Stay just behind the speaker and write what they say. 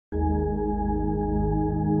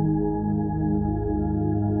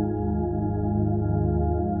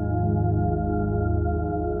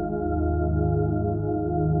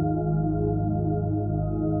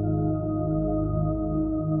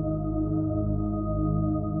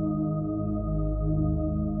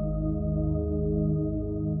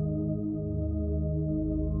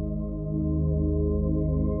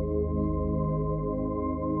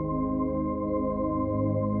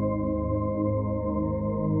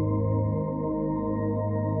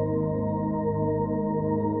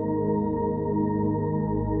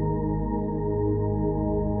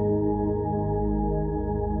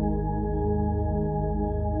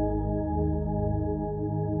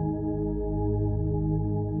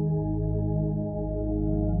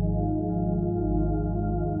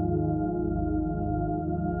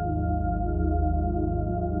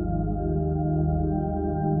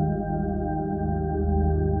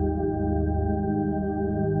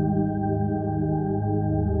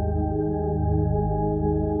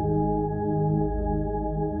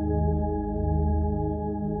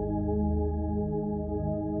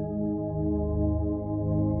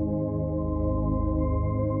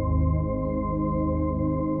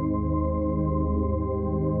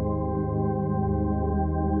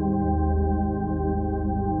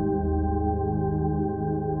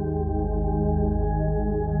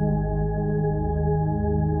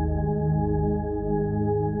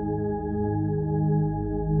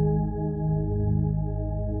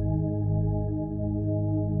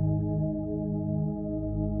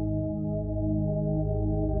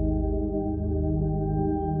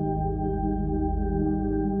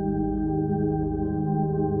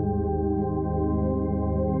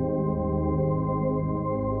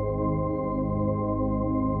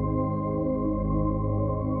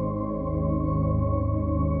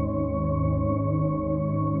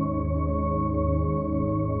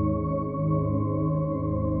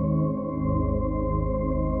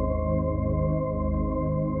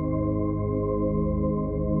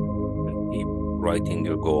writing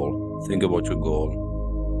your goal. Think about your goal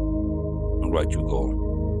and write your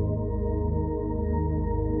goal.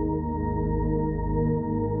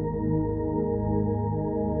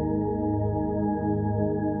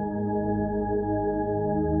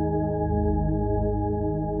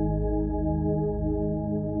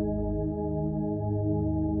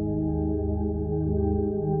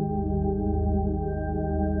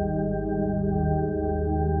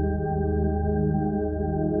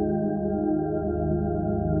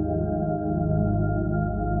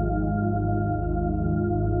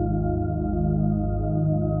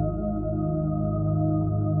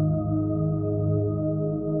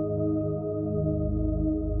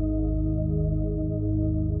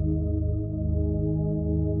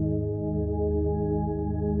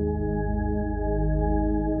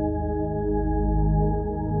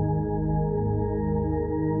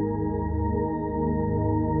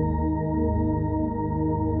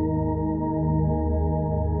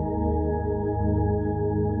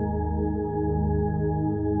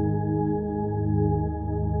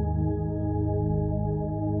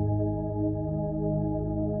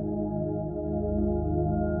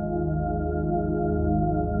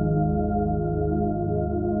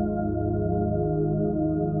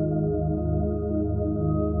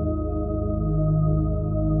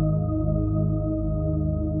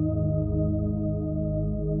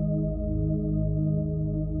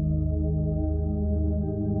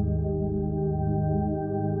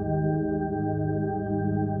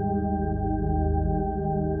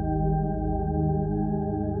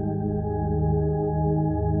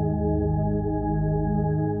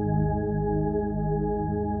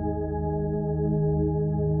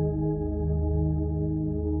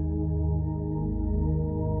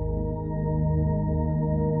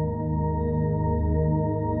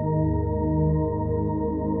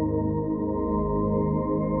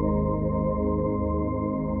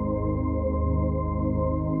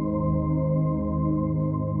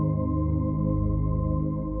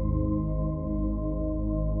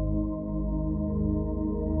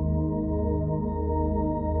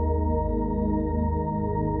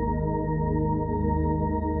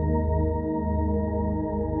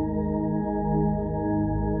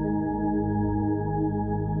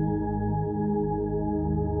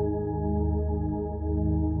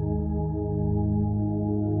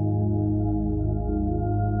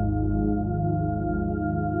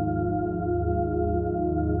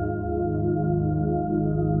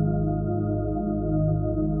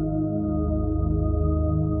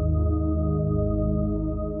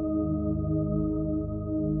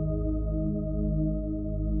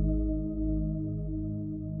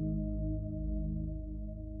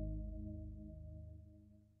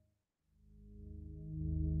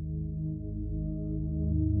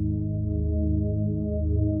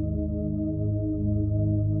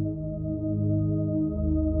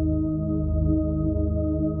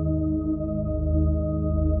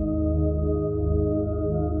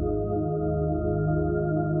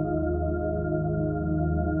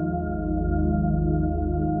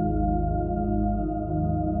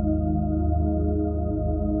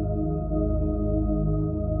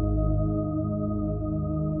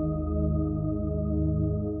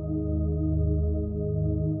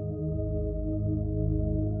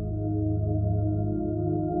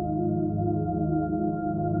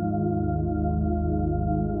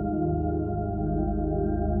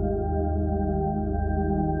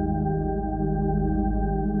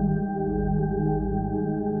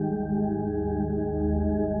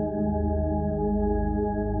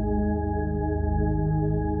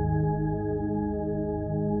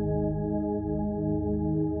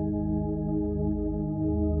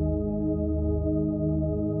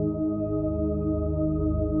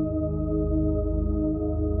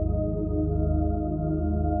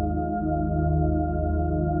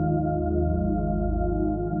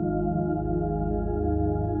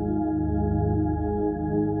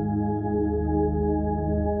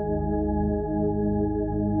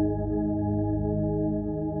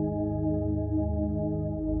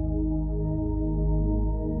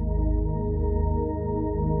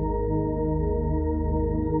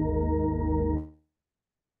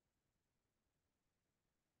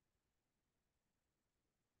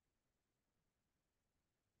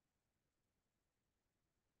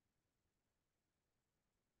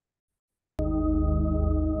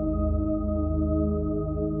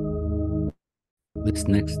 This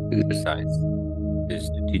next exercise is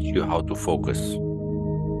to teach you how to focus.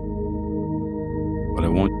 What I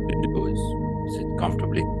want you to do is sit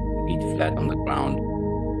comfortably, feet flat on the ground,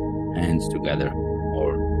 hands together,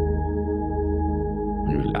 or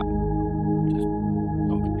on your lap. Just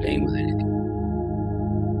don't be playing with anything.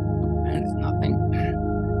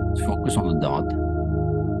 Just focus on the dot.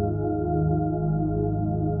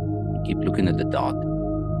 Keep looking at the dot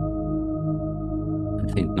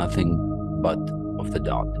and think nothing but of the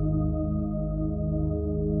dot.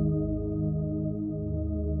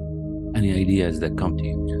 Any ideas that come to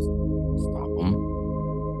you, just stop them.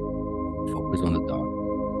 Focus on the dot.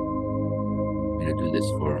 I'm going to do this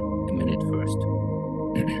for a minute first.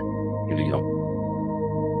 Here we go.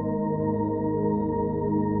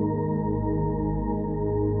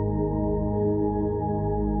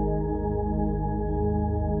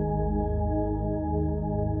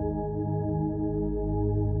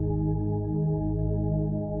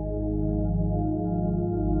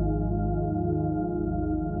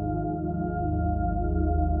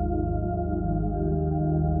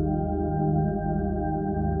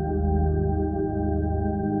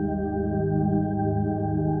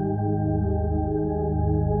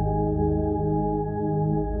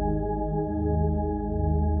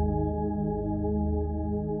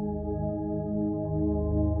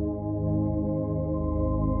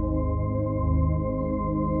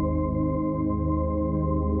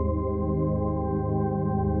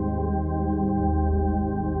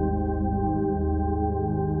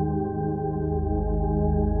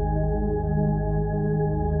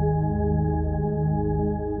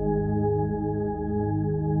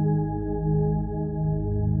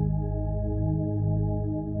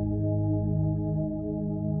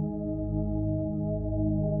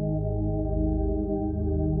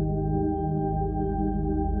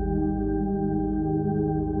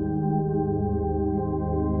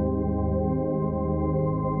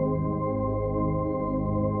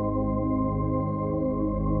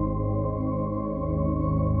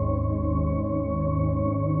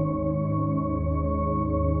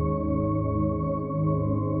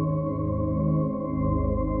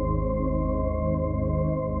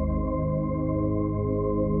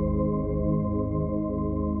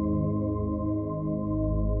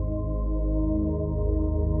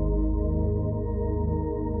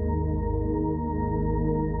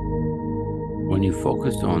 When you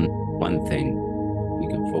focus on one thing, you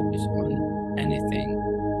can focus on anything.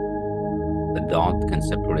 The dot can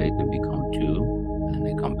separate and become two, and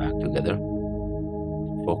they come back together.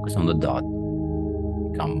 Focus on the dot.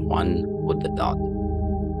 Become one with the dot.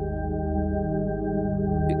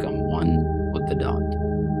 Become one with the dot.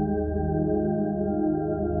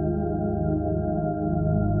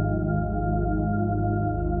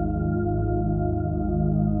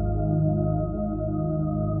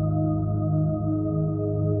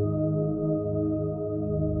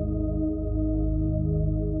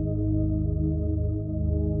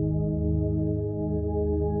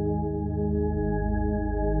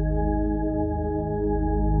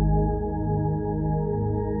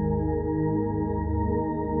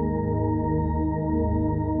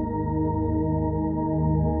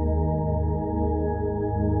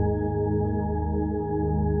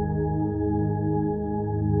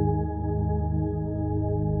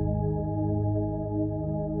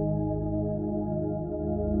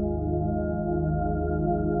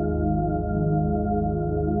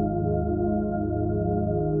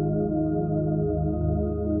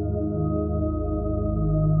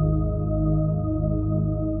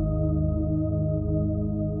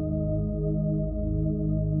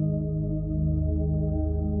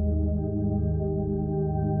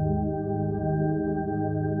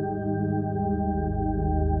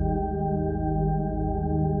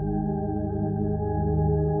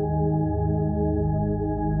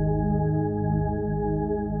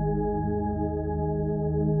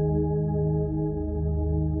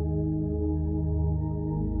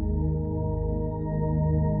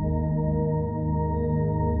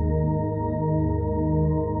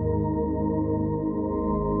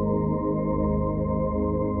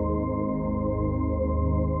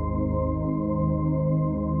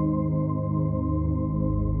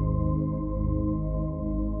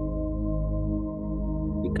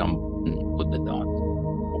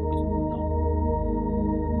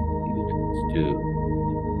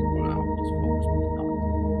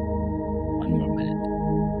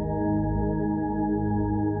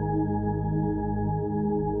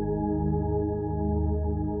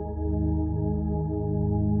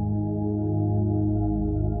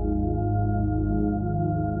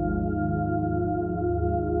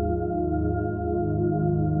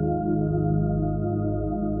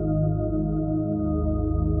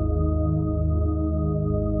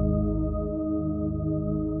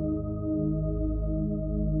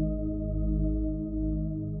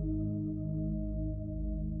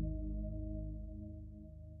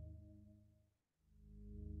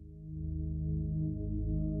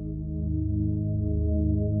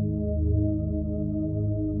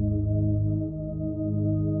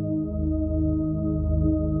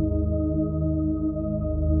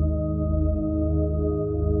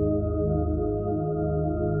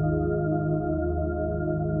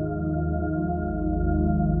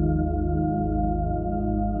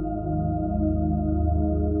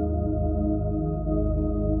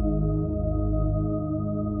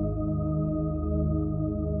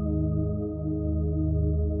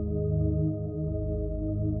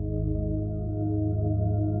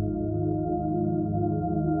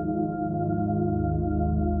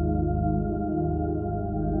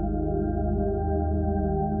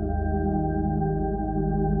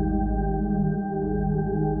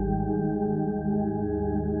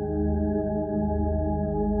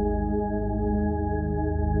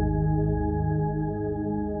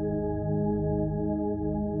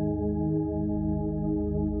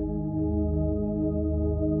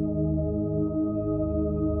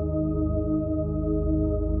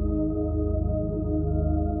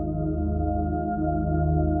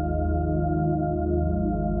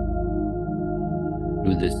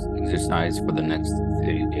 this exercise for the next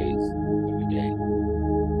 30 days, every day.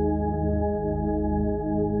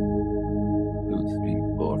 2, 3,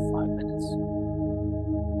 4, 5 minutes.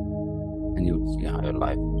 And you'll see how your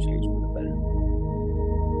life will change for the better.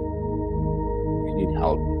 If you need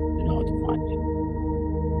help, you know how to find me.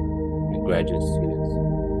 My graduate students,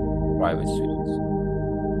 private students,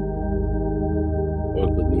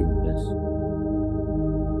 work with me with this.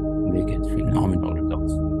 And they get phenomenal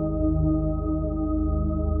results.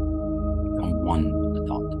 Become one with the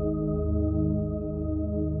thought.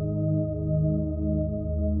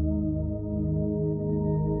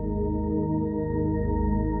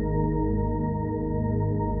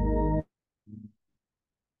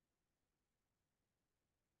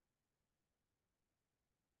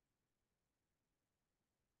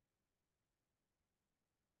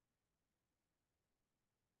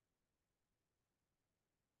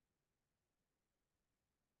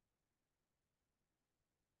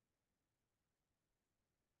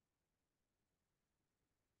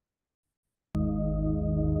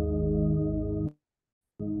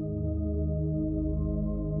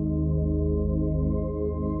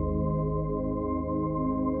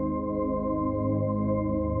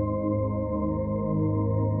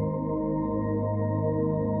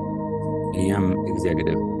 AM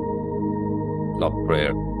executive, love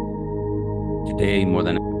prayer. Today, more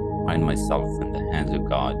than ever, I find myself in the hands of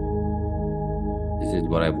God. This is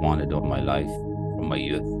what I've wanted all my life, from my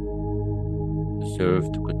youth, to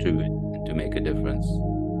serve, to contribute, and to make a difference.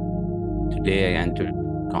 Today, I entered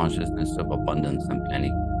consciousness of abundance and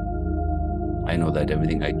plenty. I know that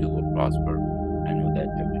everything I do will prosper. I know that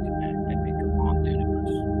every demand I make upon the universe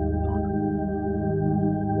will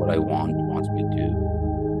honor. What I want wants me to.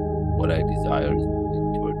 What I desire is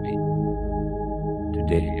moving toward me.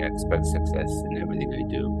 Today, I expect success in everything I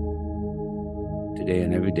do. Today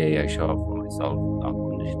and every day, I show up for myself with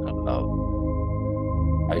unconditional love.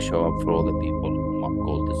 I show up for all the people whom I'm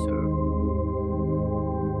called to serve.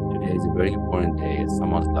 Today is a very important day, as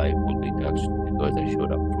someone's life will be touched because I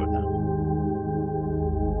showed up for them.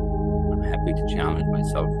 I'm happy to challenge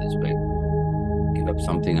myself this way. Give up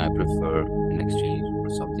something I prefer in exchange for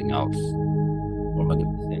something else more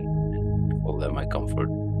magnificent and full of my comfort.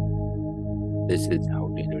 This is how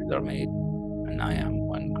leaders are made, and I am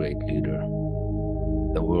one great leader.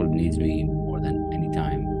 The world needs me more than any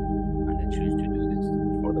time, and I choose to do this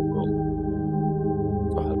for the world.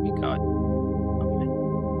 So help me God. Amen.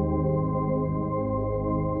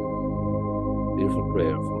 Beautiful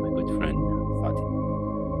prayer for my good friend, Fatima.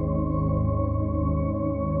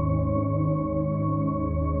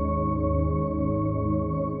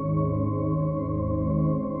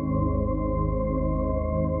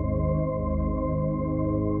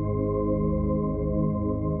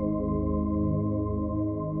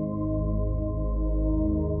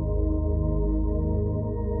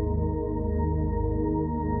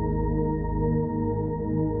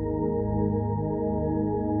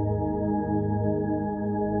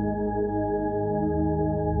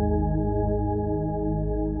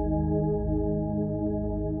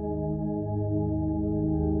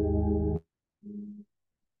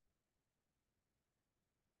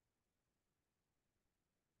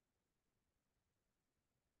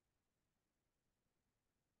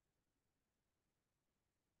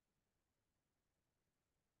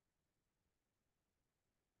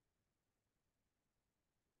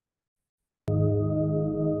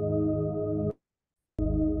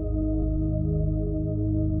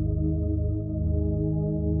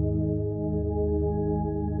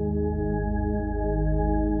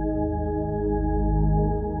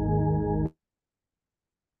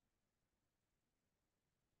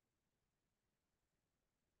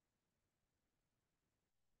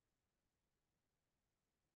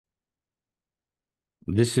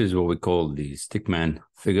 This is what we call the stickman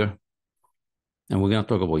figure. And we're going to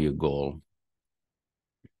talk about your goal.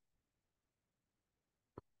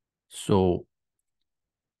 So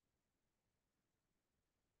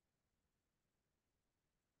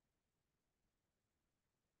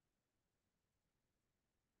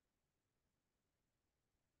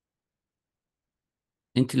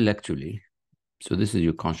intellectually, so this is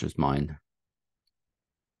your conscious mind,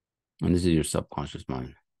 and this is your subconscious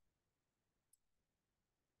mind.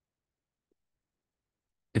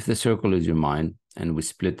 If the circle is your mind, and we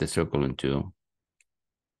split the circle in two,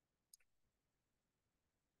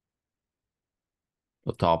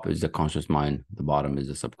 the top is the conscious mind, the bottom is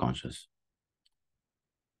the subconscious.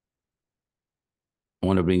 I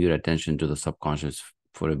want to bring your attention to the subconscious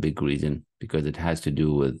for a big reason, because it has to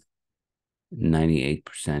do with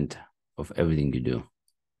 98% of everything you do.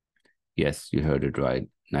 Yes, you heard it right,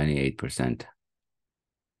 98%.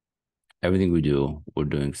 Everything we do, we're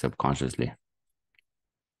doing subconsciously.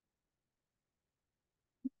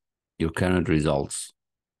 Your current results,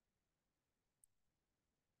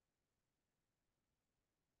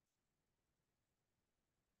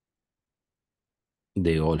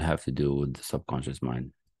 they all have to do with the subconscious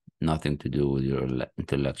mind, nothing to do with your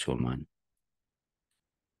intellectual mind.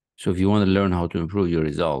 So if you want to learn how to improve your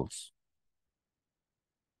results,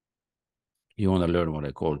 you want to learn what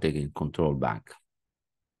I call taking control back,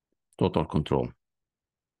 total control.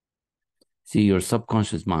 See, your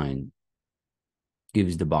subconscious mind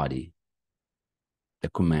gives the body the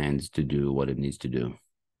commands to do what it needs to do.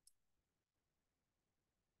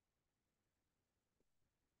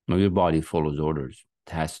 Now, your body follows orders.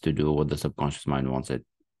 It has to do what the subconscious mind wants it.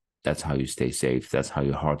 That's how you stay safe. That's how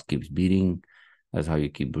your heart keeps beating. That's how you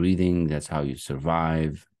keep breathing. That's how you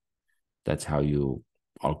survive. That's how you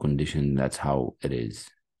are conditioned. That's how it is.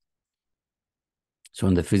 So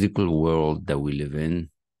in the physical world that we live in,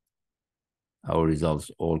 our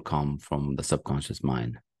results all come from the subconscious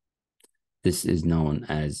mind. This is known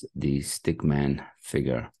as the stickman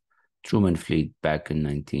figure. Truman Fleet back in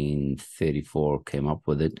 1934 came up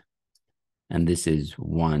with it. And this is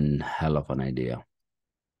one hell of an idea.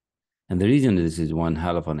 And the reason this is one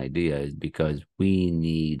hell of an idea is because we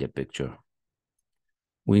need a picture.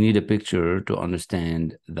 We need a picture to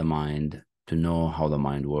understand the mind, to know how the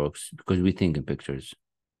mind works, because we think in pictures.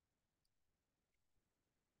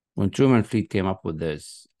 When Truman Fleet came up with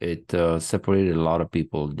this, it separated a lot of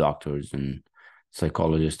people, doctors and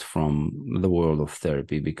psychologists, from the world of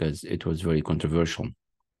therapy because it was very controversial.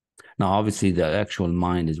 Now, obviously, the actual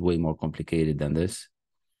mind is way more complicated than this.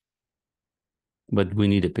 But we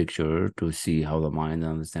need a picture to see how the mind,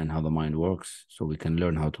 understand how the mind works, so we can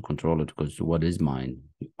learn how to control it. Because what is mind?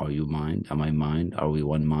 Are you mind? Am I mind? Are we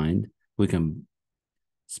one mind? We can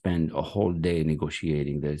spend a whole day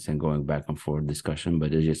negotiating this and going back and forth discussion,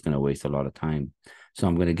 but it's just going to waste a lot of time. So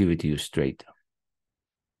I'm going to give it to you straight.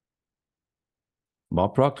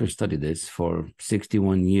 Bob Proctor studied this for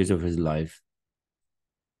 61 years of his life.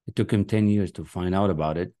 It took him 10 years to find out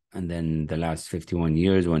about it. And then the last 51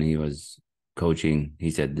 years when he was coaching,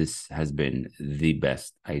 he said this has been the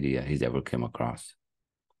best idea he's ever come across.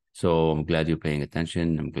 So I'm glad you're paying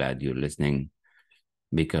attention. I'm glad you're listening,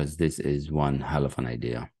 because this is one hell of an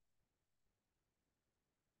idea.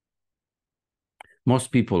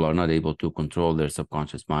 Most people are not able to control their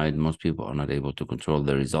subconscious mind. Most people are not able to control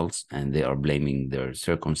their results, and they are blaming their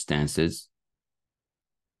circumstances.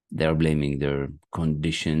 They're blaming their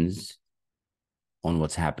conditions on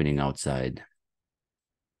what's happening outside.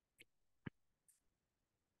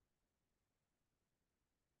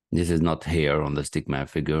 This is not hair on the stickman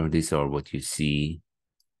figure. These are what you see,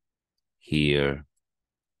 hear,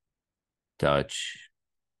 touch,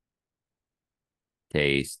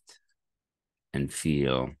 taste, and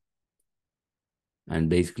feel. And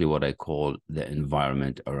basically what I call the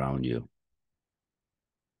environment around you.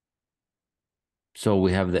 So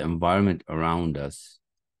we have the environment around us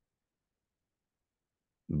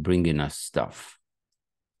bringing us stuff.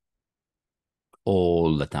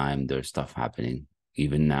 All the time there's stuff happening.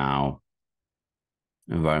 Even now,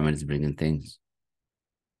 environment is bringing things.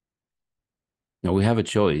 Now we have a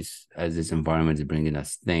choice, as this environment is bringing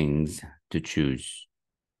us things, to choose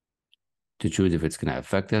if it's going to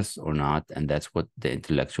affect us or not. And that's what the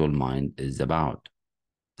intellectual mind is about.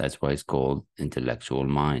 That's why it's called intellectual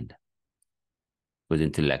mind. Because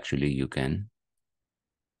intellectually you can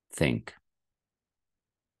think.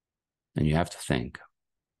 And you have to think.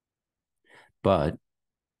 But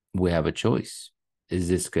we have a choice. Is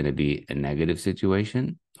this going to be a negative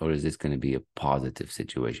situation, or is this going to be a positive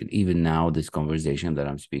situation? Even now, this conversation that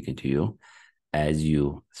I'm speaking to you, as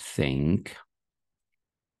you think,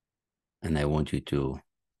 and I want you to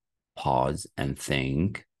pause and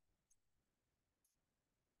think,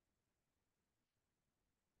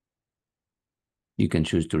 you can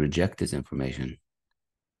choose to reject this information.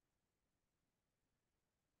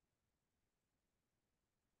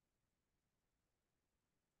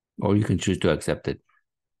 Or you can choose to accept it.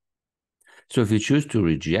 So if you choose to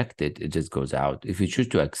reject it, it just goes out. If you choose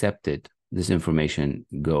to accept it, this information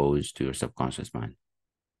goes to your subconscious mind.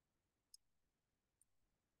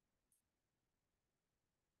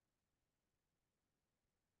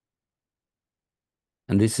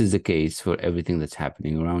 And this is the case for everything that's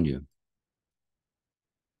happening around you.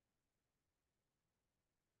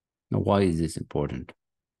 Now, why is this important?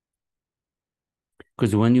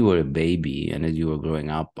 Because when you were a baby and as you were growing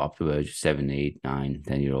up to age 7, 8, 9,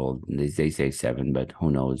 10-year-old, they say 7, but who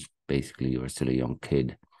knows? Basically, you were still a young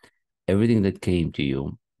kid. Everything that came to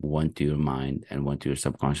you went to your mind and went to your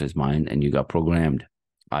subconscious mind, and you got programmed.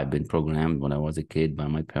 I've been programmed when I was a kid by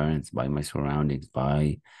my parents, by my surroundings,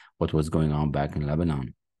 by what was going on back in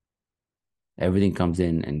Lebanon. Everything comes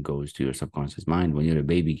in and goes to your subconscious mind. When you're a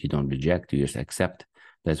baby, you don't reject, you just accept.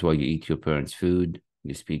 That's why you eat your parents' food,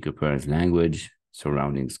 you speak your parents' language,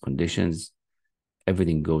 surroundings, conditions.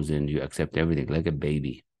 Everything goes in, you accept everything like a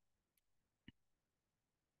baby.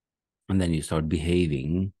 And then you start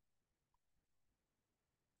behaving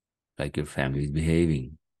like your family is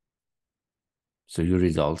behaving. So your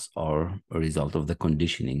results are a result of the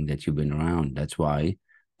conditioning that you've been around. That's why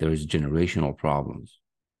there's generational problems,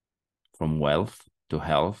 from wealth to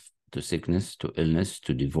health to sickness to illness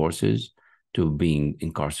to divorces to being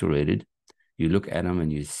incarcerated. You look at them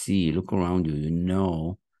and you see, look around you, you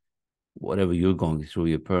know, whatever you're going through,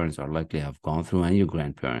 your parents are likely have gone through, and your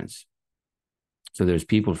grandparents. So there's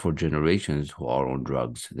people for generations who are on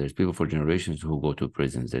drugs. There's people for generations who go to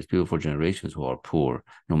prisons. There's people for generations who are poor,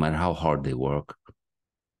 no matter how hard they work.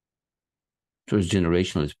 So it's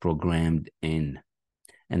generational, it's programmed in.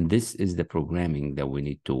 And this is the programming that we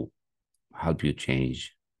need to help you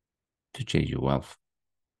change, to change your wealth.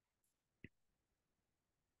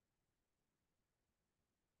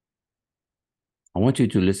 I want you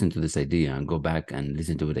to listen to this idea and go back and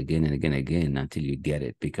listen to it again and again and again until you get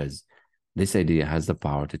it, because this idea has the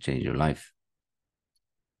power to change your life.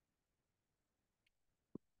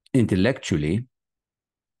 Intellectually,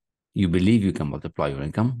 you believe you can multiply your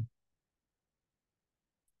income,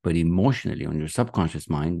 but emotionally, on your subconscious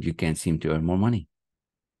mind, you can't seem to earn more money.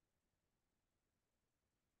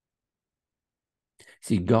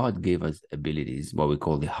 See, God gave us abilities, what we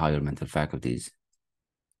call the higher mental faculties.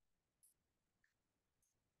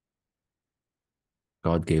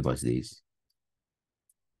 God gave us these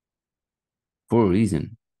for a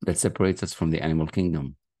reason that separates us from the animal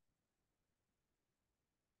kingdom.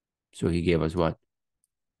 So he gave us what?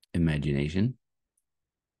 Imagination,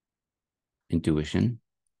 intuition,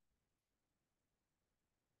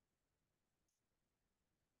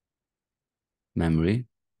 memory,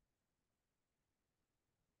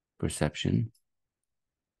 perception,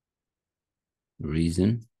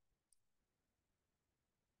 reason,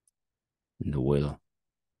 and the will.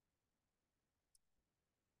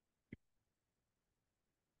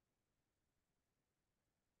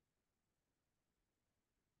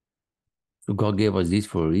 So God gave us these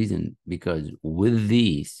for a reason, because with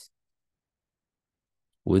these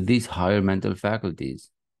higher mental faculties,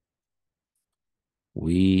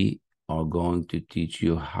 we are going to teach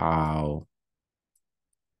you how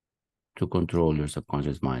to control your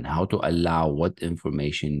subconscious mind, how to allow what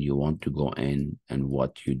information you want to go in and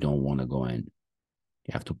what you don't want to go in.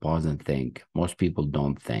 You have to pause and think. Most people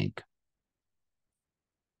don't think.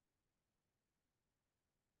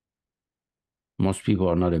 Most people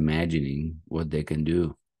are not imagining what they can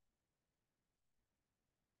do.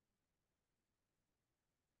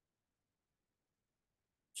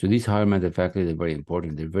 So these higher mental faculties are very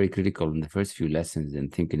important. They're very critical in the first few lessons in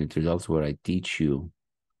Thinking It Results, where I teach you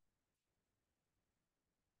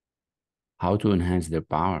how to enhance their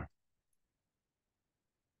power.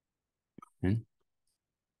 And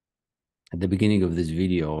at the beginning of this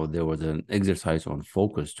video, there was an exercise on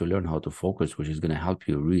focus, to learn how to focus, which is going to help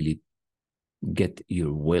you really get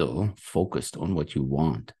your will focused on what you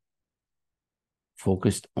want.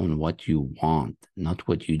 Focused on what you want, not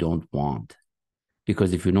what you don't want.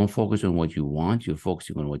 Because if you don't focus on what you want, you're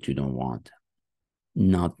focusing on what you don't want,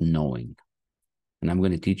 not knowing. And I'm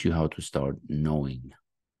going to teach you how to start knowing,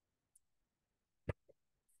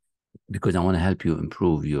 because I want to help you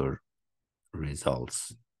improve your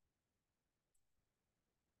results.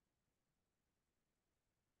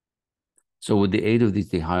 So with the aid of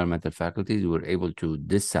these higher mental faculties, we're able to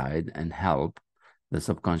decide and help the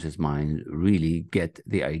subconscious mind really get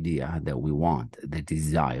the idea that we want, the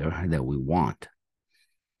desire that we want.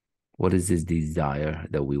 What is this desire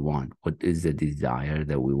that we want? What is the desire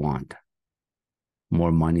that we want?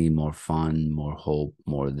 More money, more fun, more hope,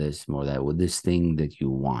 more this, more that, with this thing that you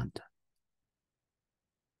want.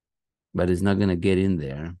 But it's not going to get in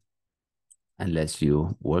there unless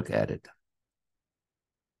you work at it.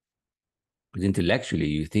 Because intellectually,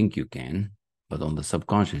 you think you can, but on the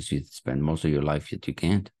subconscious, you spend most of your life that you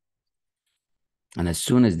can't. And as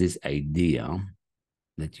soon as this idea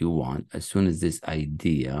that you want, as soon as this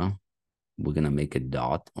idea, we're going to make a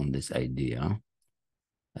dot on this idea.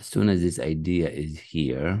 As soon as this idea is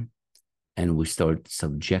here, and we start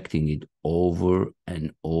subjecting it over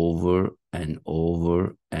and over and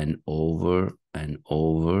over and over and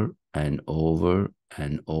over and over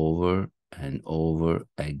and over and over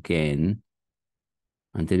again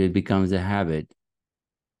until it becomes a habit,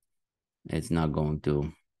 it's not going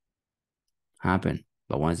to happen.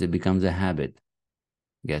 But once it becomes a habit,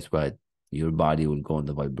 guess what? Your body will go on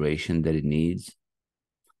the vibration that it needs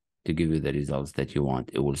to give you the results that you want.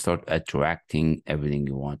 It will start attracting everything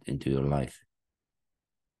you want into your life.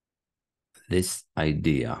 This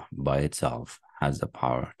idea by itself has the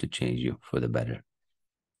power to change you for the better.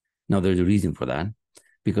 Now, there's a reason for that,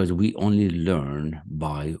 because we only learn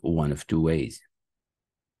by one of two ways.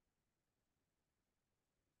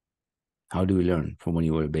 How do we learn? From when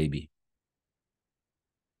you were a baby.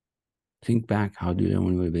 Think back, how do you learn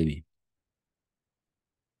when you were a baby?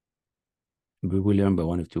 We learn by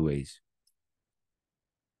one of two ways.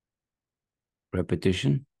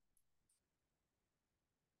 Repetition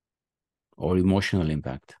or emotional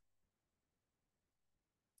impact.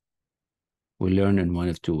 We learn in one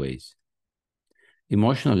of two ways.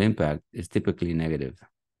 Emotional impact is typically negative.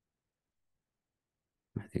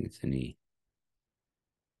 I think it's an E.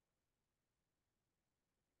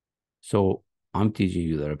 So I'm teaching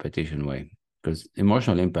you the repetition way, because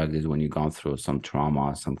emotional impact is when you've gone through some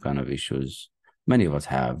trauma, some kind of issues. Many of us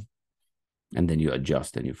have. And then you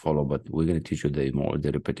adjust and you follow. But we're going to teach you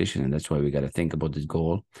the repetition. And that's why we got to think about this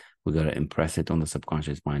goal. We got to impress it on the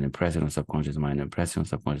subconscious mind, impress it on the subconscious mind, impress it on the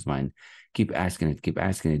subconscious mind. Keep asking it,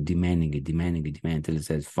 demanding it until it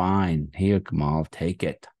says, fine, here, Kamal, take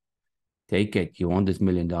it. Take it. You want this $1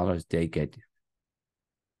 million? Take it.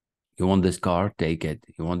 You want this car? Take it.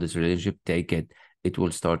 You want this relationship? Take it. It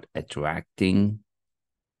will start attracting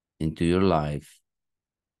into your life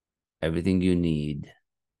everything you need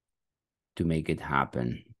to make it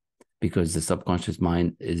happen, because the subconscious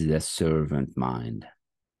mind is the servant mind.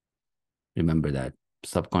 Remember that.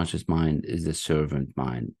 Subconscious mind is the servant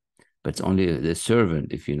mind, but it's only the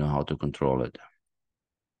servant if you know how to control it.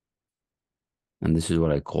 And this is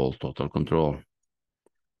what I call total control.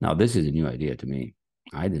 Now, this is a new idea to me.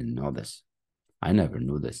 I didn't know this. I never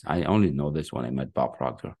knew this. I only know this when I met Bob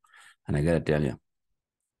Proctor. And I got to tell you,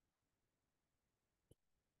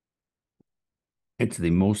 it's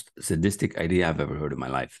the most sadistic idea I've ever heard in my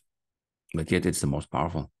life. But yet it's the most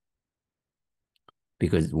powerful.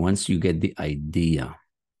 Because once you get the idea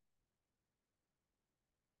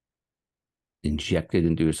injected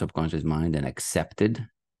into your subconscious mind and accepted,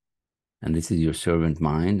 and this is your servant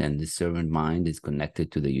mind, and this servant mind is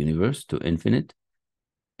connected to the universe, to infinite,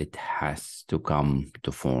 it has to come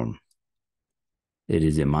to form. It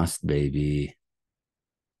is a must, baby.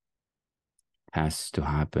 Has to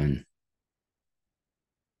happen.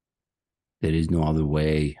 There is no other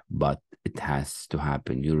way, but it has to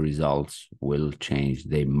happen. Your results will change.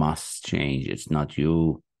 They must change. It's not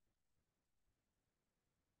you.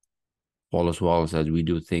 Wallace Wallace says, we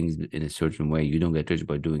do things in a certain way. You don't get rich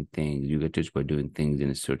by doing things. You get rich by doing things in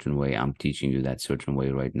a certain way. I'm teaching you that certain way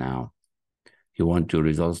right now. You want your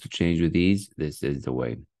results to change with ease? This is the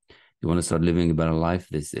way. You want to start living a better life?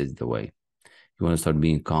 This is the way. You want to start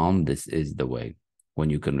being calm? This is the way. When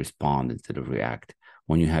you can respond instead of react.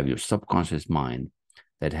 When you have your subconscious mind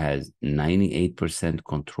that has 98%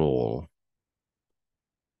 control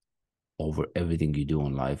over everything you do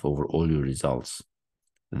in life, over all your results,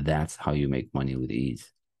 that's how you make money with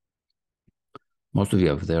ease. Most of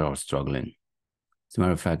you out there are struggling. As a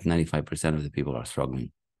matter of fact, 95% of the people are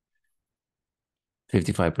struggling.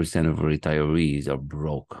 55% of retirees are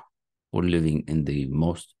broke. We're living in the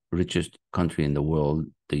most richest country in the world,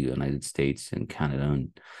 the United States and Canada and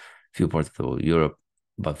a few parts of Europe,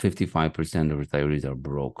 but 55% of retirees are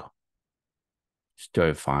broke. It's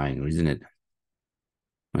terrifying, isn't it?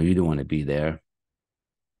 Now, you don't want to be there.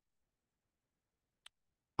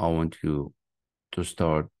 I want you to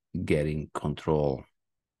start getting control.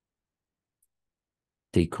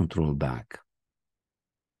 Take control back.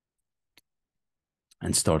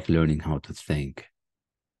 And start learning how to think.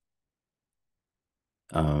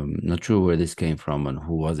 Not sure where this came from and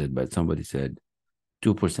who was it, but somebody said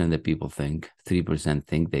 2% of people think, 3%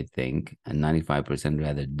 think they think, and 95%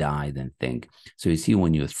 rather die than think. So you see,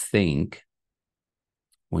 when you think,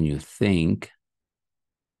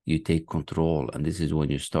 you take control. And this is when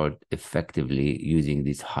you start effectively using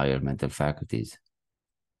these higher mental faculties.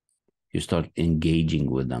 You start engaging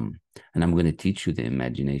with them. And I'm going to teach you the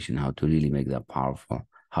imagination, how to really make that powerful,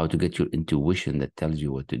 how to get your intuition that tells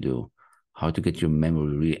you what to do, how to get your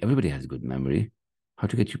memory. Everybody has good memory. How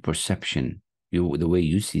to get your perception, the way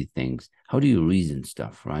you see things. How do you reason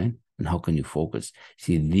stuff, right? And how can you focus?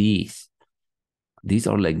 See, these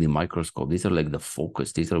are like the microscope. These are like the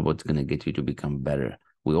focus. These are what's going to get you to become better.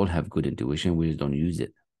 We all have good intuition. We just don't use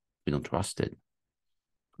it. We don't trust it.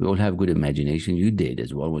 We all have good imagination. You did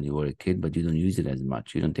as well when you were a kid, but you don't use it as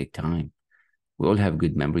much. You don't take time. We all have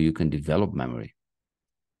good memory. You can develop memory.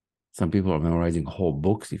 Some people are memorizing whole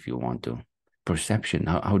books if you want to. perception.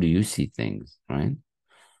 How do you see things, right?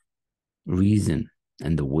 Reason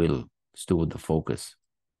and the will, still with the focus.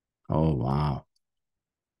 Oh, wow.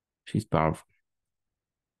 She's powerful.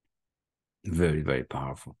 Very, very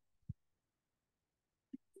powerful.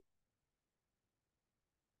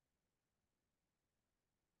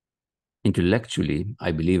 Intellectually,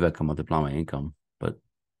 I believe I can multiply my income, but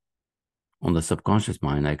on the subconscious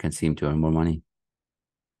mind, I can seem to earn more money.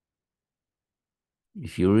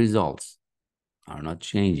 If your results are not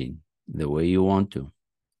changing the way you want to,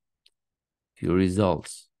 if your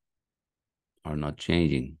results are not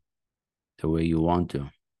changing the way you want to,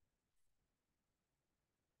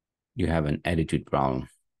 you have an attitude problem.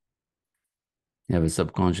 You have a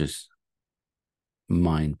subconscious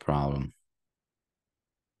mind problem.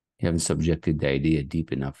 You haven't subjected the idea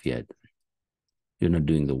deep enough yet. You're not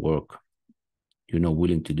doing the work. You're not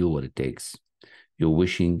willing to do what it takes. You're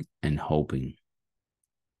wishing and hoping.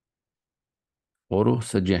 Auto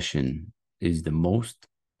suggestion is the most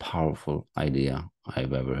powerful idea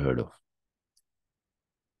I've ever heard of.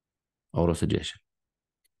 Auto suggestion.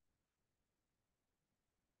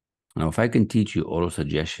 Now, if I can teach you auto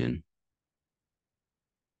suggestion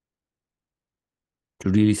to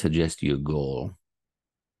really suggest your goal,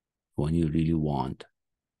 when you really want,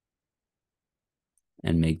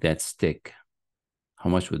 and make that stick, how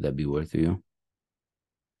much would that be worth to you?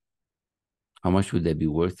 How much would that be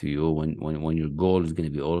worth to you when your goal is going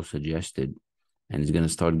to be auto suggested and it's going to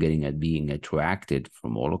start getting at being attracted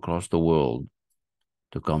from all across the world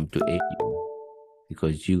to come to aid you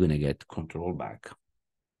because you're going to get control back?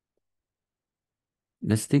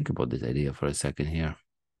 Let's think about this idea for a second here.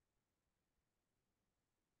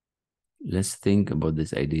 Let's think about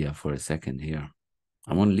this idea for a second here.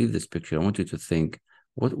 I want to leave this picture. I want you to think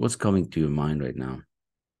what's coming to your mind right now.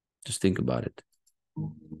 Just think about it.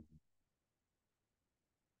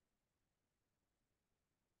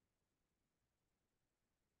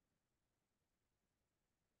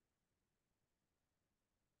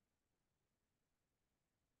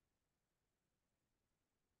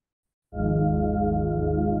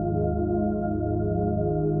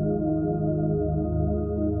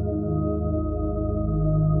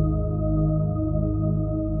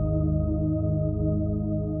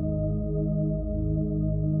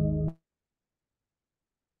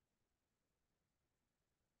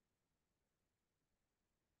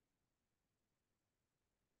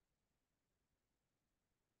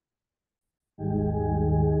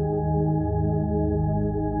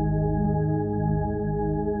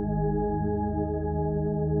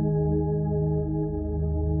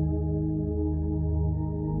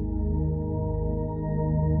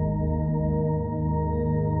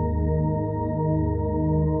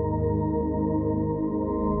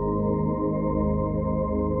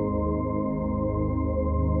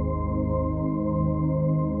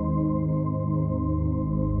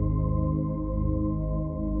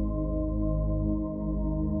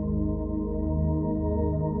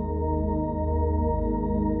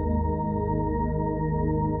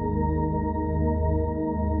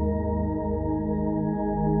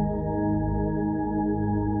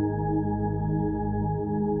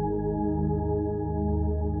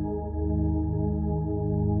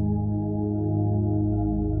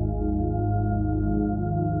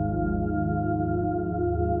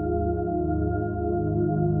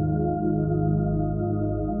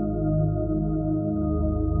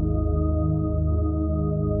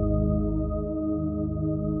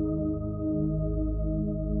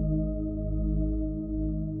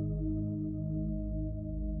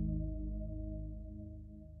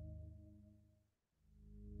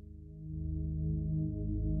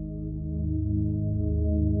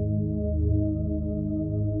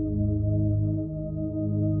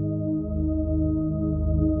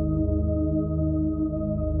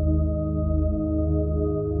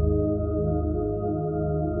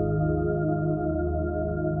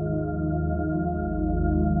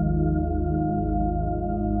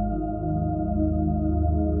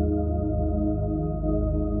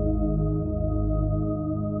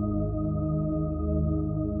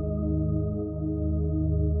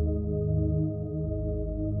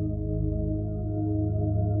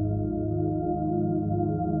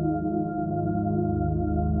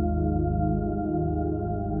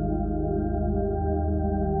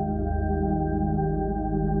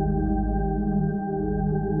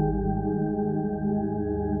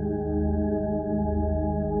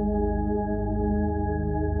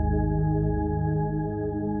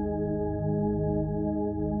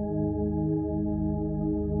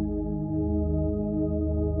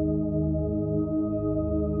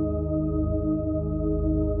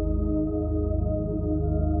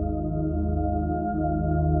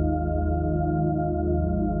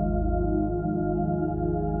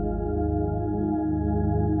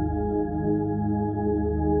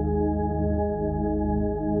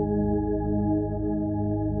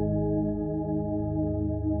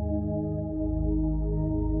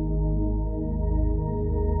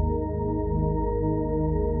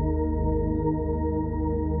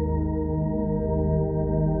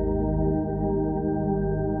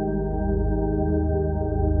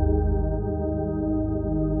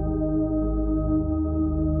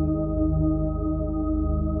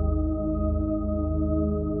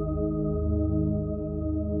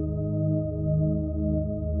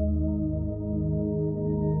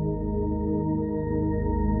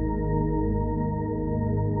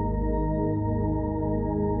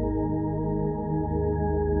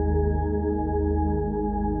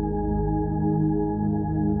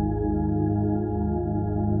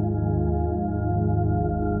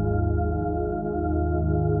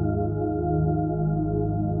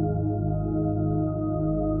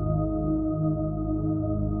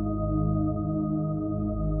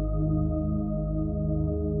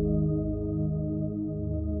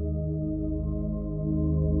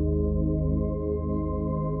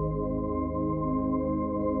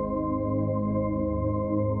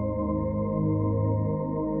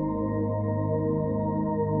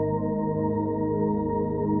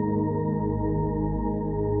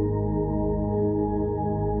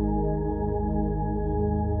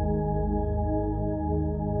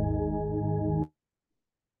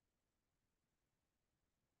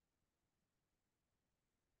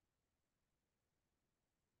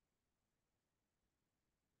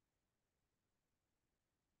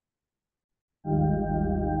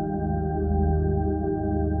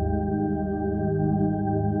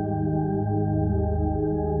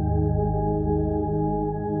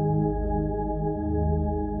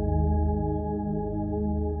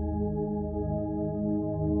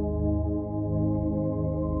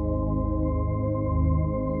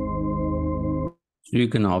 So you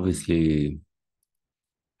can obviously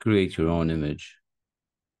create your own image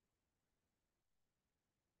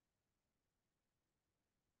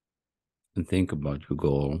and think about your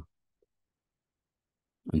goal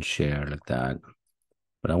and share like that.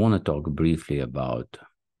 But I want to talk briefly about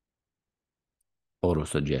auto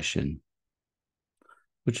suggestion,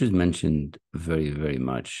 which is mentioned very, very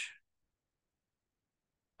much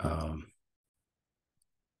um,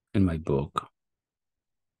 in my book.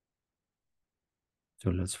 So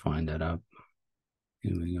let's find that up.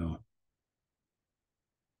 Here we go.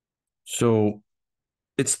 So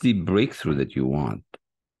it's the breakthrough that you want.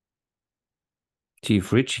 See,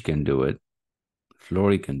 if Richie can do it,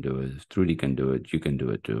 Flory can do it, if Trudy can do it, you can do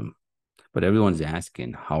it too. But everyone's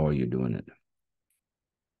asking, how are you doing it?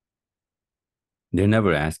 They're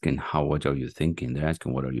never asking, what are you thinking? They're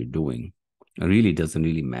asking, what are you doing? It really doesn't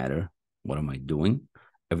really matter. What am I doing?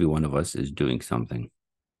 Every one of us is doing something.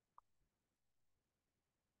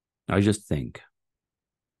 I just think.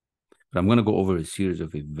 But I'm going to go over a series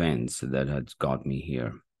of events that has got me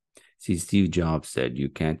here. See, Steve Jobs said you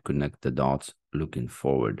can't connect the dots looking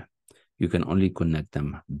forward. You can only connect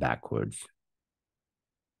them backwards.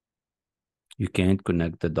 You can't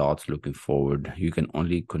connect the dots looking forward. You can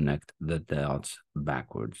only connect the dots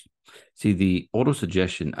backwards. See, the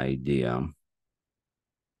auto-suggestion idea,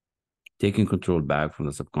 taking control back from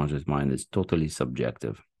the subconscious mind, is totally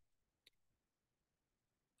subjective.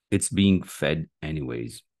 It's being fed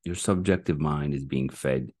anyways. Your subjective mind is being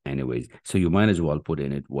fed anyways. So you might as well put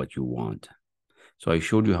in it what you want. So I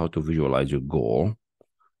showed you how to visualize your goal.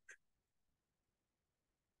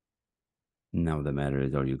 Now the matter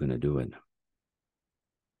is, are you going to do it?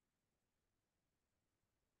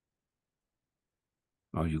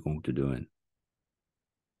 Are you going to do it?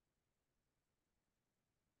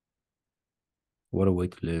 What a way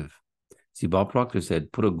to live. See, Bob Proctor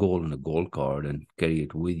said, put a goal on a goal card and carry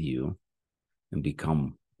it with you and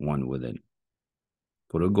become one with it.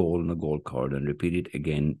 Put a goal on a goal card and repeat it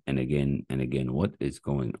again and again and again. What is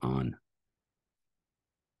going on?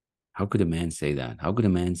 How could a man say that? How could a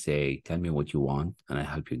man say, tell me what you want and I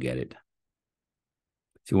help you get it?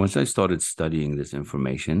 See, once I started studying this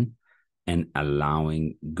information and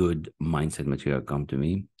allowing good mindset material come to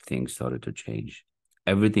me, things started to change.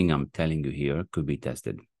 Everything I'm telling you here could be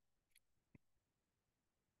tested.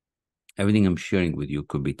 Everything I'm sharing with you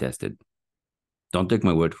could be tested. Don't take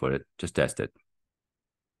my word for it. Just test it.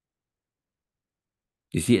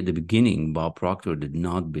 You see, at the beginning, Bob Proctor did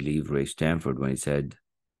not believe Ray Stanford when he said,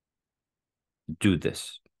 do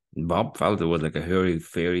this. Bob felt it was like a hairy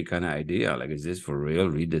fairy kind of idea. Like, is this for real?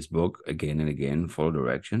 Read this book again and again, follow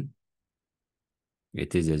direction.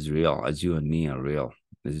 It is as real as you and me are real.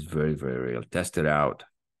 This is very, very real. Test it out.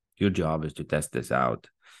 Your job is to test this out.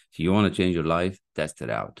 So you want to change your life? Test it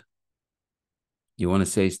out. You want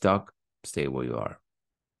to stay stuck? Stay where you are.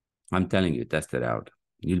 I'm telling you, test it out.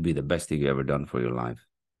 You'll be the best thing you ever done for your life.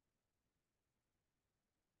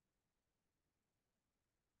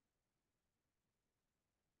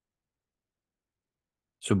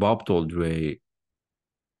 So Bob told Ray,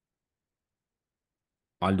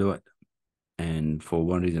 I'll do it. And for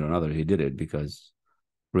one reason or another, he did it because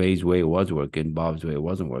Ray's way was working. Bob's way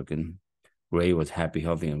wasn't working. Ray was happy,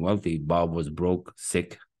 healthy, and wealthy. Bob was broke,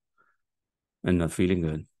 sick, and not feeling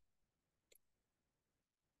good.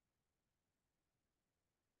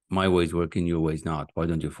 My way's working, your way's not. Why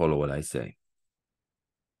don't you follow what I say?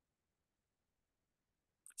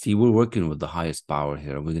 See, we're working with the highest power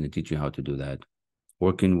here. We're going to teach you how to do that.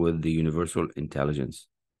 Working with the universal intelligence.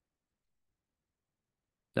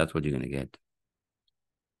 That's what you're going to get.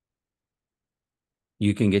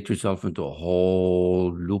 You can get yourself into a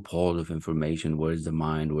whole loophole of information. Where's the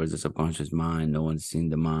mind? Where's the subconscious mind? No one's seen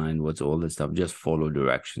the mind. What's all this stuff? Just follow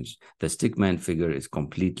directions. The stickman figure is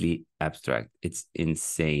completely abstract. It's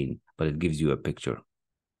insane, but it gives you a picture.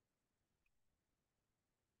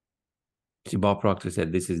 See, Bob Proctor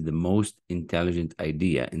said this is the most intelligent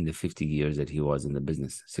idea in the 50 years that he was in the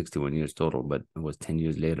business, 61 years total, but it was 10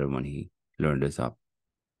 years later when he learned this up.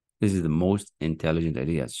 This is the most intelligent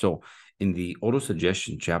idea. So in the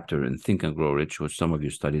auto-suggestion chapter in Think and Grow Rich, which some of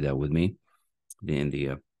you study that with me in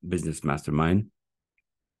the business mastermind,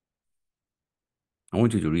 I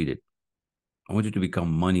want you to read it. I want you to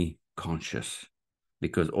become money conscious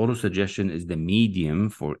because auto-suggestion is the medium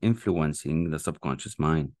for influencing the subconscious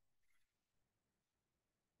mind.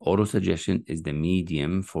 Auto-suggestion is the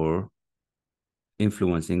medium for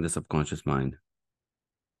influencing the subconscious mind.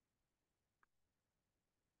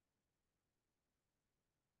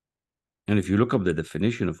 And if you look up the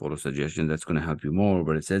definition of auto-suggestion, that's going to help you more.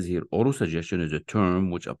 But it says here, auto-suggestion is a term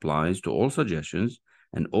which applies to all suggestions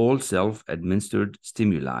and all self-administered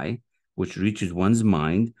stimuli, which reaches one's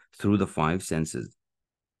mind through the five senses.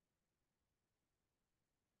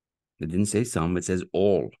 It didn't say some, it says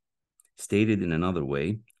all. Stated in another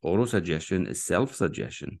way, autosuggestion is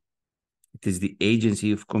self-suggestion. It is the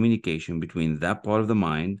agency of communication between that part of the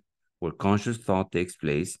mind where conscious thought takes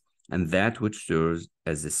place and that which serves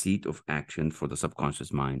as the seat of action for the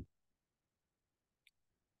subconscious mind.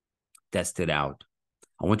 Test it out.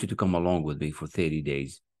 I want you to come along with me for 30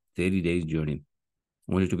 days, 30 days journey.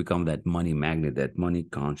 I want you to become that money magnet, that money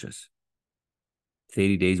conscious.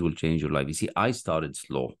 30 days will change your life. You see, I started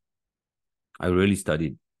slow. I really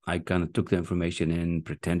studied. I kind of took the information in,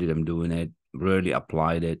 pretended I'm doing it, rarely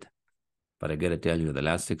applied it. But I got to tell you, the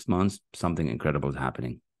last 6 months, something incredible is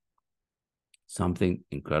happening. Something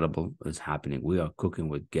incredible is happening. We are cooking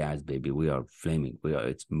with gas, baby. We are flaming.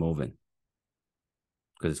 It's moving.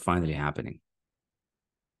 Because it's finally happening.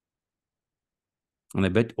 And I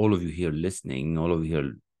bet all of you here listening, all of you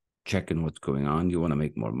here checking what's going on, you want to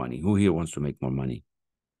make more money. Who here wants to make more money?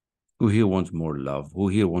 Who here wants more love? Who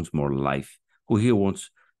here wants more life? Who here wants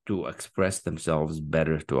to express themselves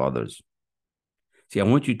better to others? See, I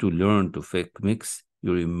want you to learn to mix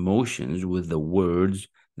your emotions with the words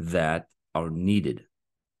that are needed.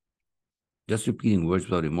 Just repeating words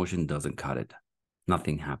without emotion doesn't cut it.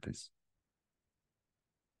 Nothing happens.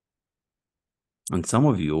 And some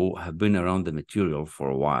of you have been around the material for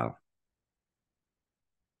a while.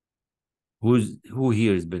 Who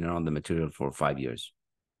here has been around the material for 5 years?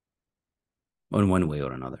 In one way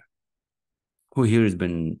or another. Who here has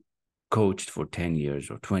been coached for 10 years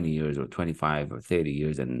or 20 years or 25 or 30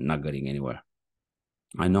 years and not getting anywhere?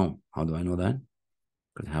 I know. How do I know that?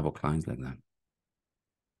 Because I have clients like that.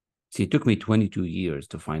 See, it took me 22 years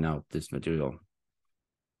to find out this material.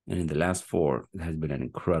 And in the last 4, it has been an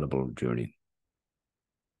incredible journey.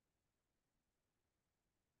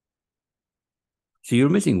 So you're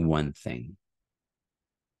missing one thing.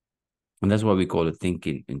 And that's why we call it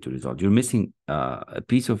thinking into result. You're missing a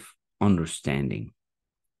piece of understanding.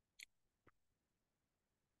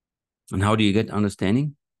 And how do you get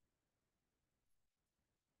understanding?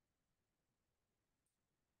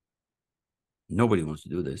 Nobody wants to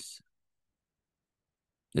do this.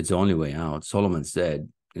 It's the only way out. Solomon said,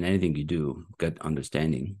 in anything you do, get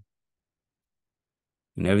understanding.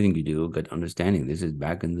 In everything you do, get understanding. This is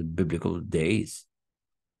back in the biblical days.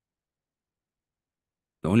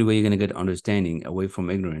 The only way you're going to get understanding away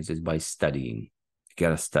from ignorance is by studying. You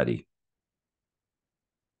got to study.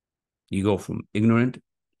 You go from ignorant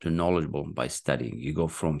to knowledgeable by studying. You go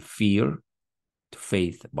from fear to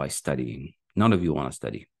faith by studying. None of you want to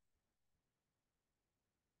study.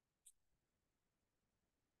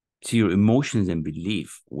 So your emotions and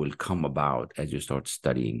belief will come about as you start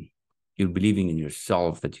studying. You're believing in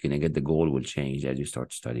yourself that you're going to get the goal will change as you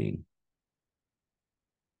start studying.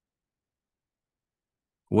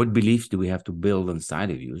 What beliefs do we have to build inside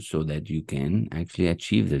of you so that you can actually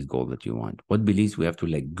achieve this goal that you want? What beliefs we have to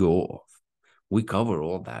let go of? We cover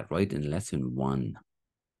all that right in lesson 1.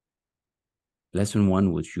 Lesson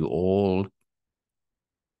 1, which you all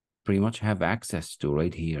pretty much have access to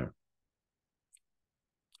right here.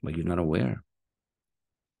 But you're not aware.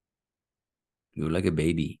 You're like a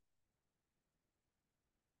baby.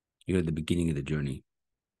 You're at the beginning of the journey.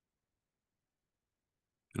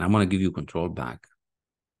 And I'm going to give you control back.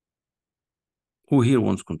 Who here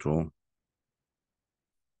wants control?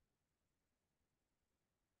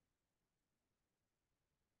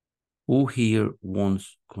 Who here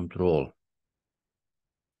wants control?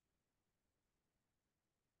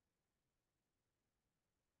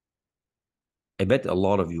 I bet a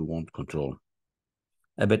lot of you want control.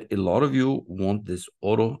 I bet a lot of you want this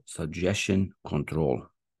auto-suggestion control.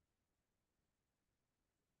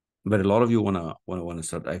 But a lot of you want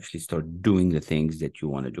to start doing the things that you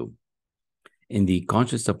want to do. In the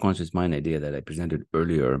conscious subconscious mind idea that I presented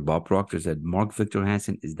earlier, Bob Proctor said Mark Victor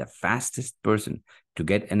Hansen is the fastest person to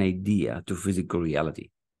get an idea to physical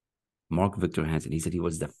reality. Mark Victor Hansen, he said he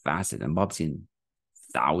was the fastest, and Bob's seen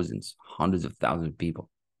thousands, hundreds of thousands of people.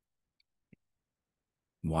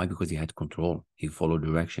 Why? Because he had control. He followed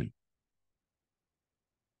direction.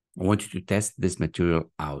 I want you to test this material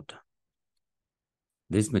out.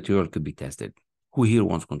 This material could be tested. Who here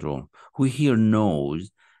wants control? Who here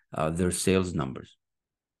knows their sales numbers?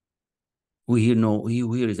 Who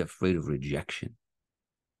here is afraid of rejection?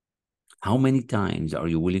 How many times are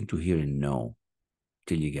you willing to hear a no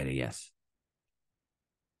till you get a yes?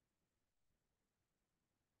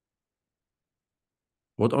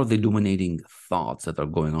 What are the dominating thoughts that are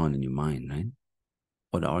going on in your mind, right?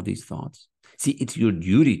 What are these thoughts? See, it's your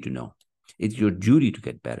duty to know. It's your duty to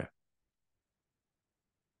get better.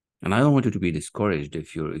 And I don't want you to be discouraged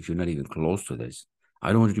if you're not even close to this.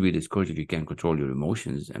 I don't want you to be discouraged if you can't control your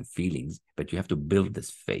emotions and feelings, but you have to build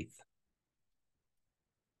this faith.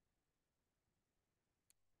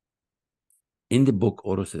 In the book,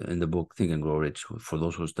 Think and Grow Rich, for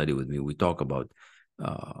those who study with me, we talk about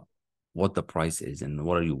what the price is and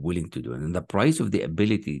what are you willing to do. And the price of the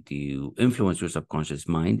ability to influence your subconscious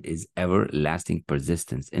mind is everlasting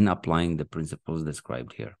persistence in applying the principles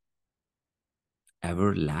described here.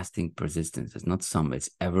 Everlasting persistence. It's not some, it's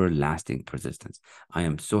everlasting persistence. I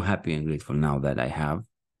am so happy and grateful now that I have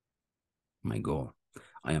my goal.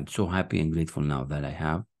 I am so happy and grateful now that I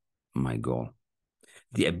have my goal.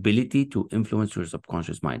 The ability to influence your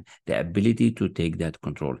subconscious mind, the ability to take that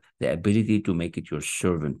control, the ability to make it your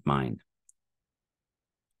servant mind.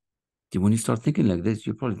 When you start thinking like this,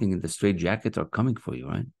 you're probably thinking the straight jackets are coming for you,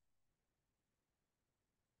 right?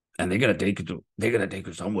 And they're gonna take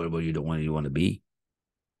you somewhere where you don't want to be.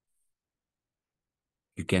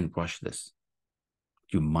 You can't rush this.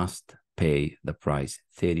 You must pay the price.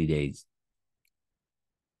 30 days.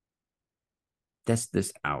 Test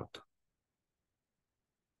this out.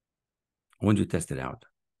 When you test it out,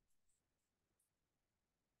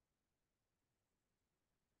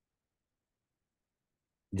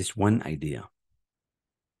 this one idea,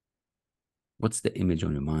 what's the image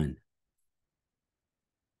on your mind?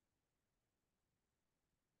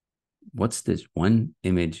 What's this one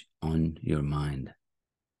image on your mind?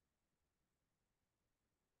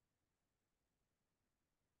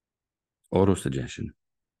 Auto-suggestion.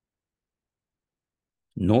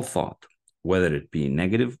 No thought, whether it be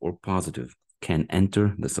negative or positive, can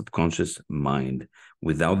enter the subconscious mind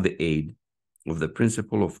without the aid of the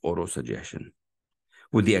principle of auto-suggestion.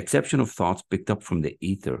 With the exception of thoughts picked up from the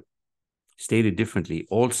ether, stated differently,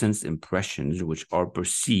 all sense impressions which are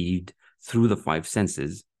perceived through the five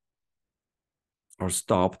senses are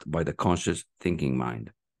stopped by the conscious thinking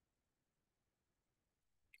mind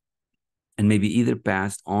and may be either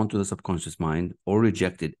passed on to the subconscious mind or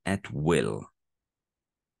rejected at will.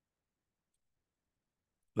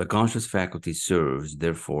 The conscious faculty serves,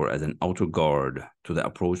 therefore, as an outer guard to the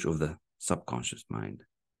approach of the subconscious mind.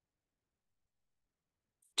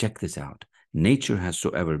 Check this out. Nature has so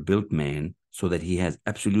ever built man so that he has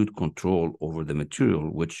absolute control over the material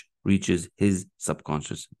which reaches his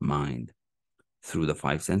subconscious mind through the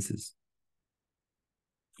five senses.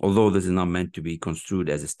 Although this is not meant to be construed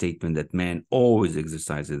as a statement that man always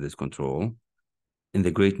exercises this control, in the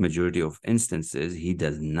great majority of instances, he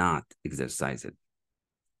does not exercise it,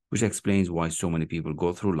 which explains why so many people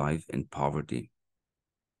go through life in poverty.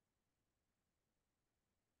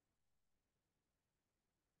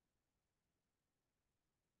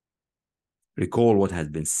 Recall what has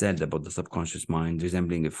been said about the subconscious mind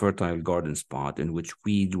resembling a fertile garden spot in which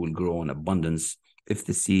weeds will grow in abundance if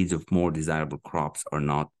the seeds of more desirable crops are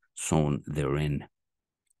not sown therein.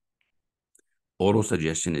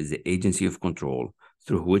 Auto-suggestion is the agency of control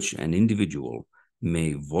through which an individual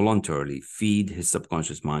may voluntarily feed his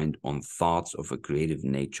subconscious mind on thoughts of a creative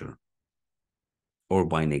nature, or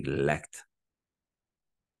by neglect,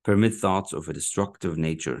 permit thoughts of a destructive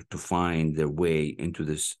nature to find their way into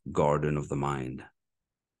this garden of the mind.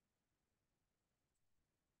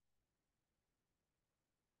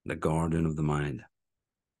 The garden of the mind.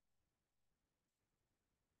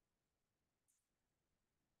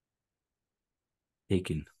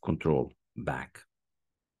 Taking control back.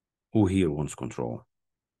 Who here wants control?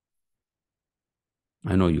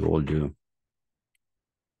 I know you all do.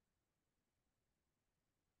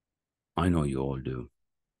 I know you all do.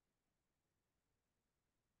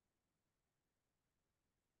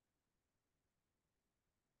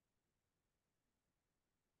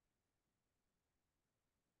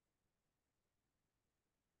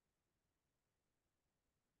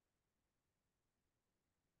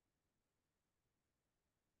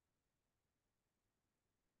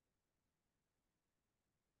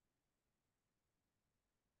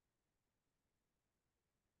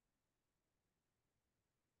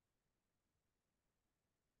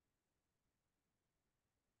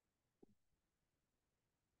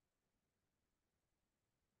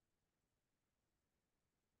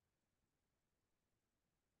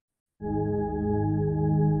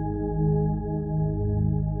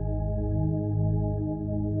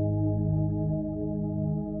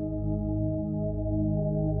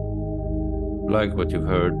 Like what you've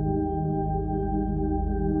heard,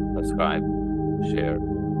 subscribe, share,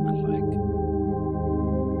 and like.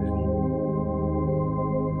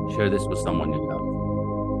 And share this with someone you love.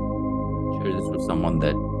 Share this with someone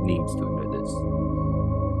that needs to hear this.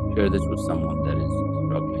 Share this with someone that is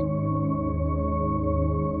struggling.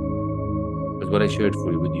 Because what I shared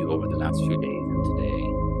with you over the last few days and today,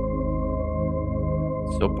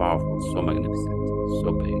 so powerful, so magnificent,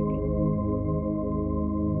 so big.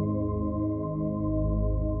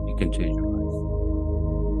 You can change your life.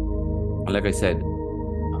 And like I said,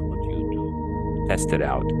 I want you to test it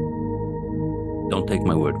out. Don't take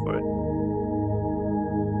my word for it.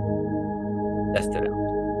 Test it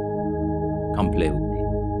out. Come play with me.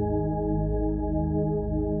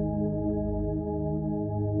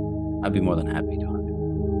 I'd be more than happy to have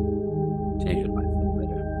you. Change your life.